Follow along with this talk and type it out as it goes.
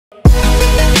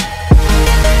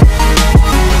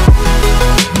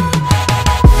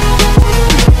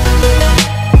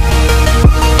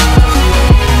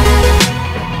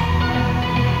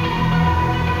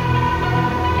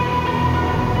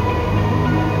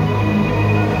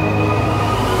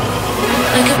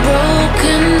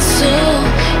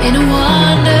in a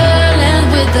wonderland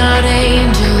without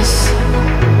angels.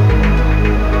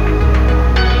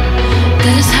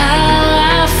 That is how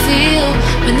I feel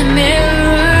when the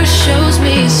mirror shows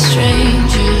me a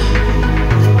stranger.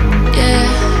 Yeah.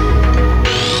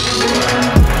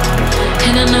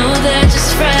 And I know they're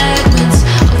just fragments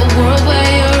of a world where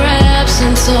your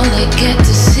absence all I get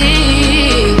to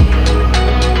see.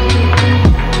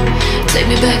 Take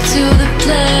me back to the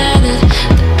planet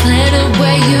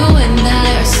where you and I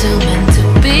are still meant to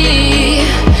be.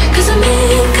 'Cause I'm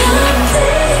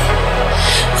incomplete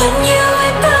when you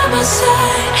ain't by my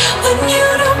side, when you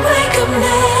don't wake up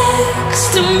next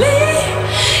to me.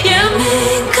 Yeah, I'm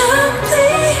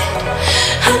incomplete.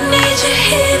 I need you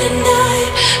here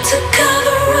tonight to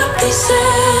cover up these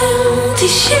empty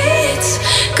sheets.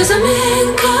 'Cause I'm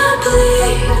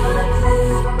incomplete.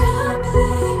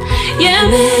 Yeah,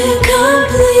 I'm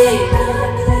incomplete.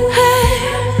 Hey,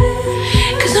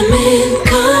 'cause I'm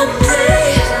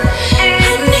incomplete.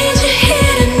 I need you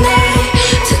here tonight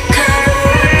to cover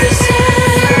up these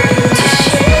empty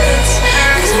sheets.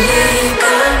 'Cause I'm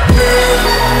incomplete.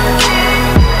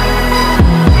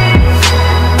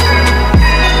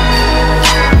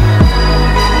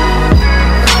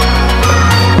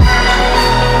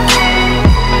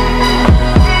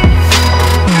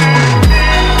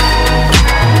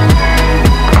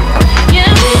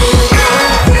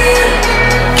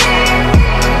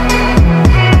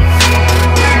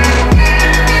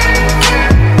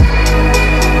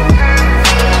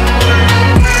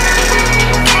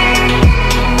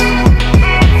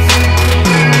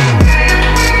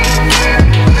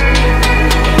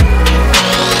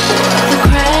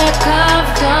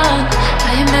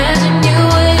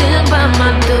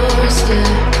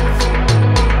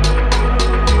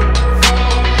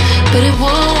 But it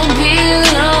won't be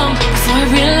long before I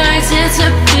realize it's a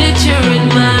picture in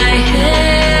my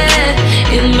head,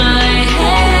 in my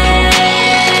head.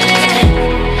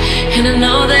 And I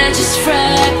know they're just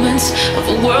fragments of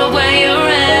a world where your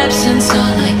absence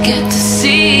all I get to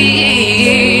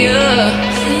see.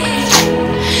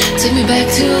 Take me back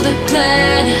to the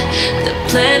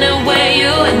planet where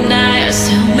you and I are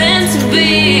still meant to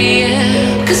be.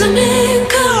 'Cause I'm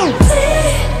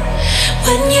incomplete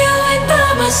when you ain't by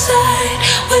my side,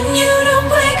 when you don't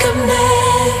wake up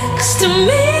next to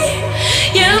me.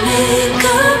 Yeah, I'm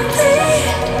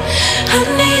incomplete. I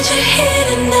need you here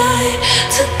tonight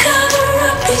to cover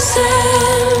up these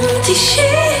empty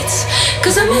sheets.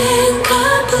 'Cause I'm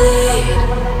incomplete.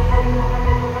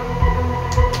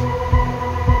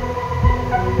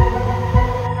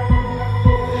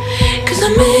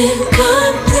 I'm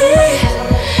incomplete.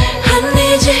 I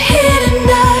need you here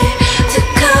tonight to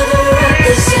cover up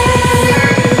this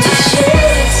empty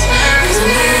sheets. 'Cause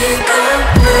I'm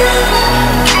incomplete.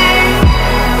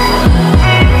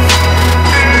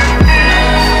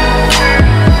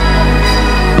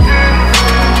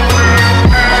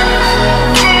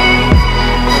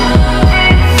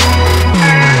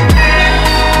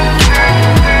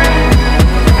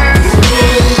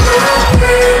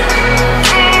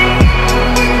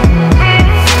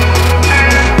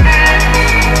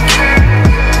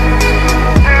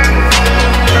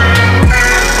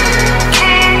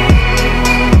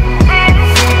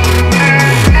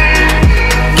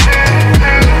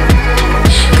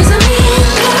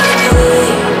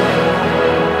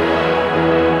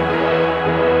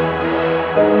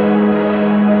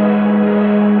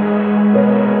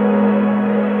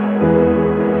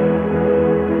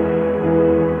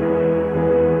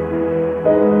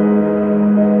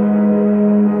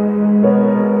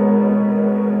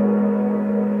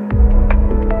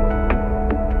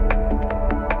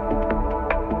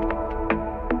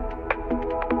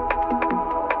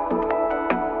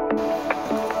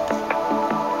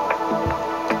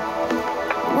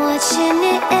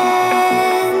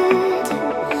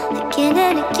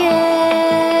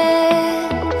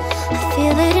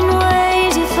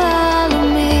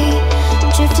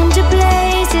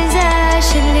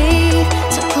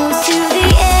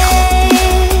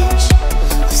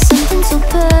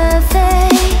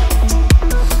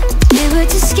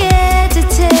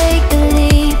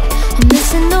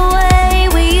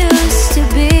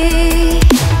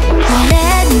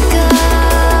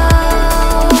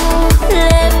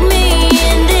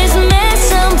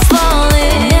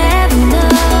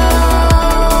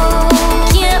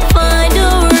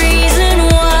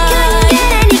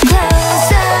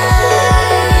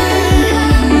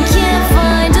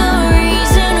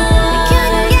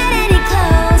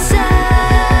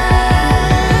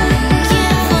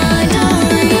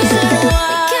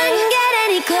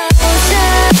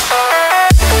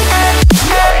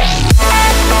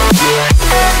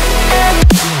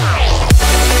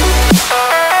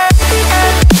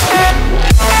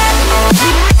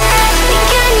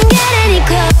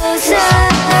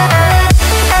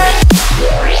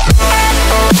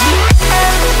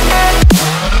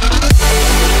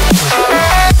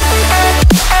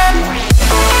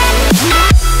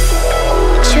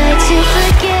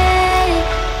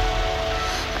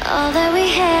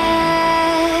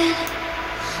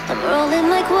 I'm rolling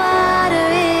like water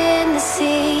in the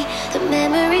sea. The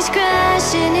memories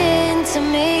crashing into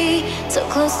me. So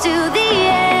close to the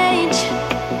edge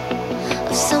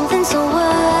of something so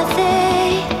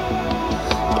worthy.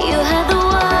 You had the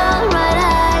world right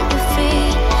at your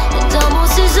feet, and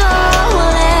almost is all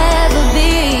we'll ever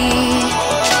be.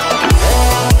 We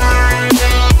can't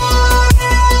get any closer.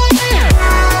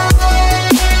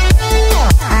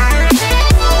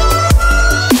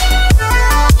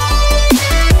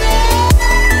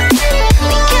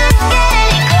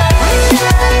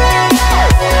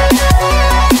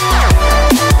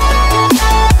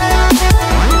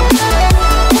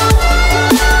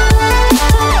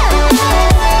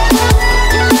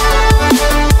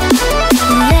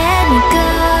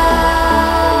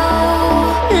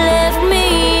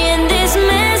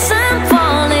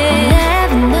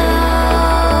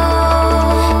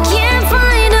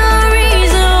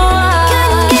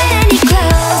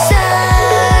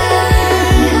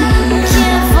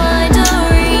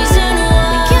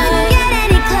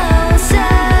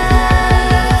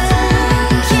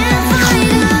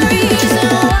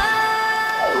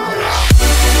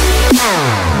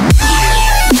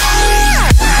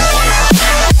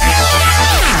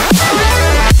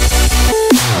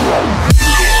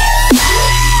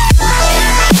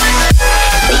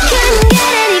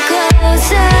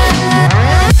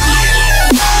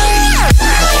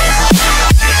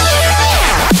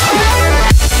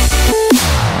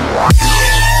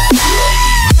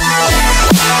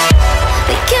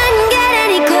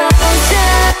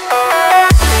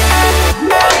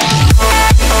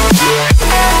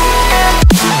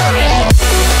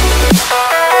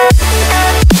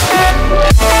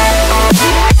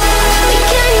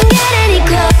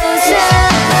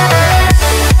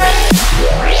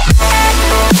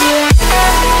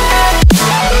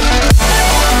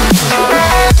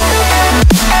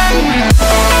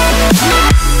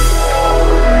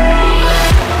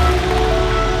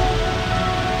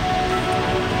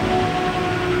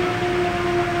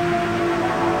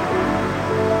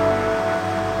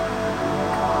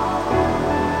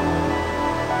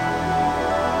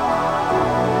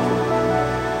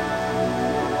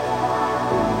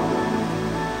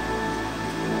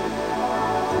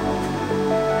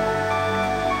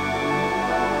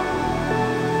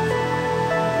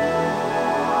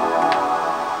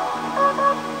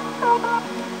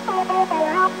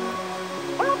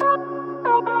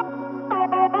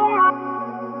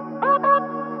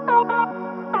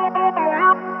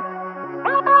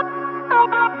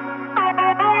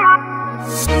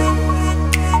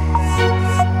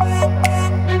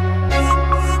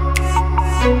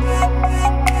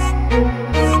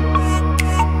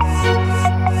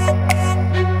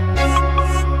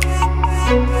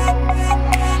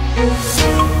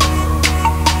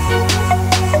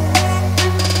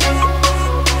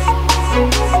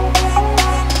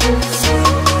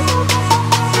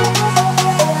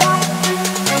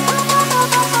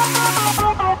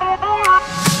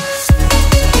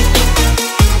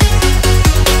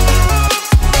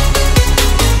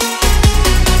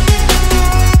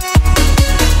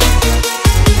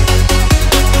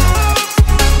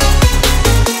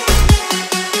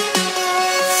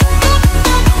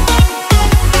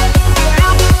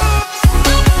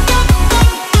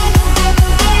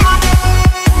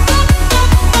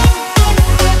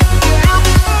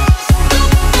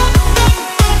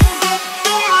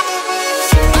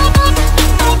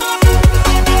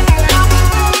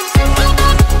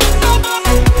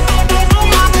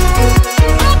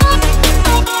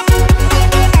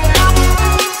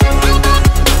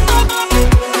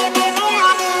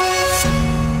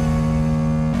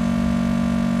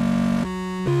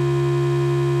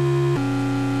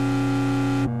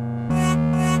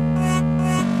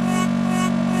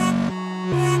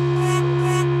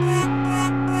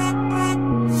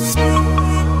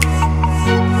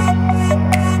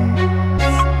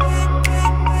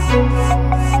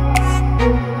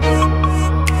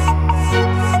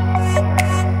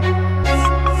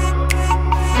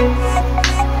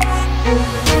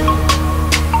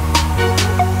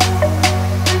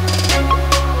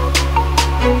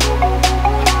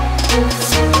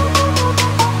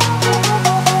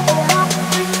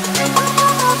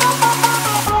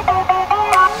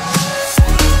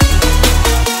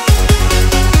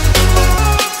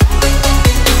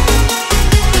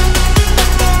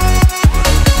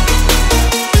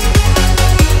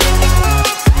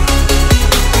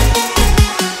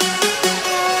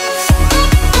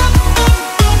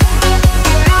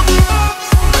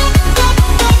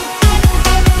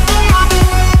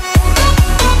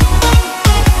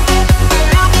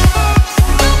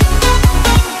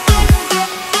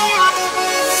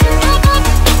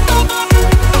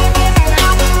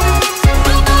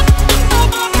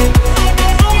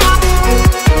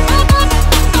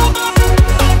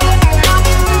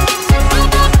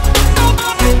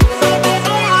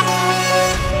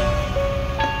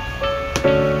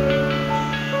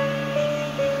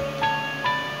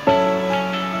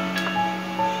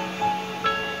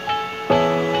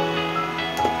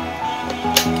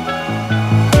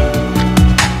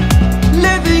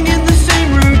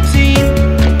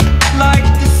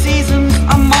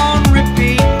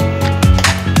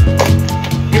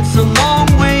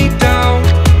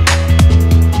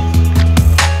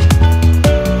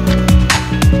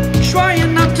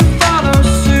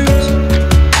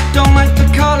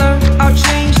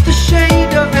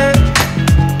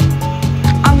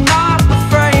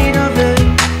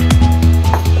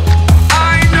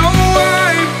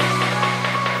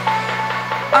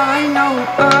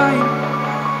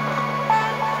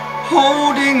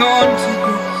 Holding on to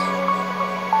this,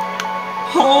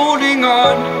 holding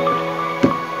on.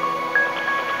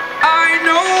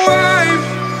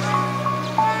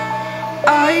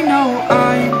 I know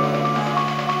I'm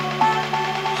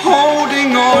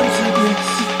holding on to this,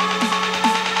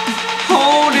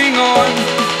 holding on.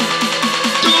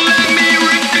 Don't let me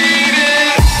repeat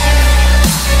it.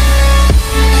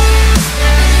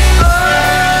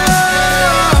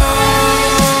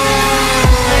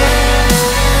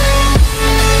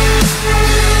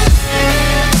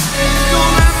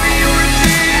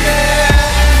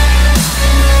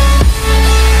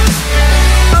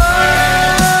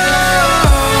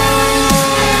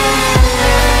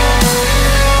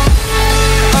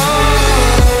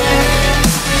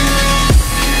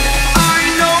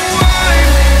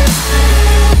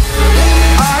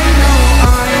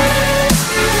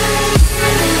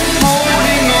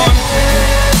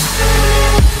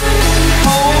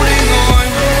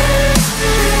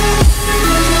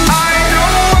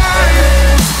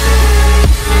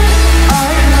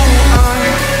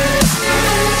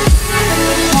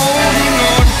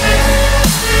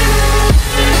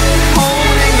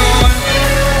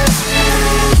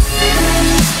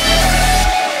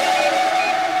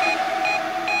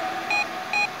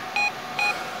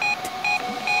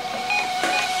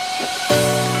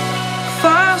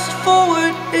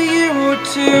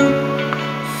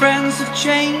 Friends have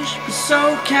changed, but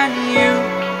so can you.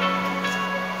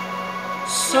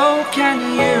 So can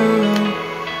you.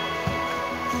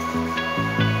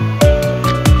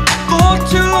 For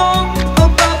too long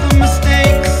about the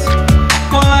mistakes,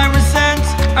 while I resent,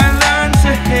 I learned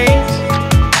to hate.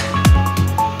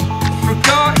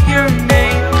 Forgot your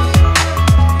names.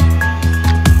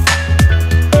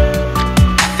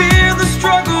 Fear the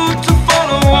struggle to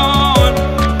follow on.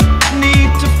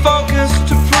 Need to focus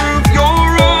to prove you're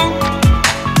wrong.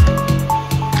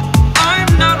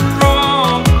 I'm not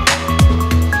wrong.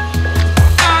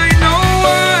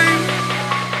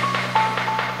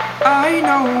 I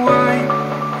know I'm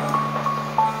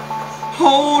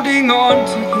holding on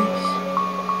to this,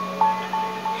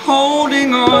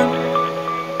 holding on.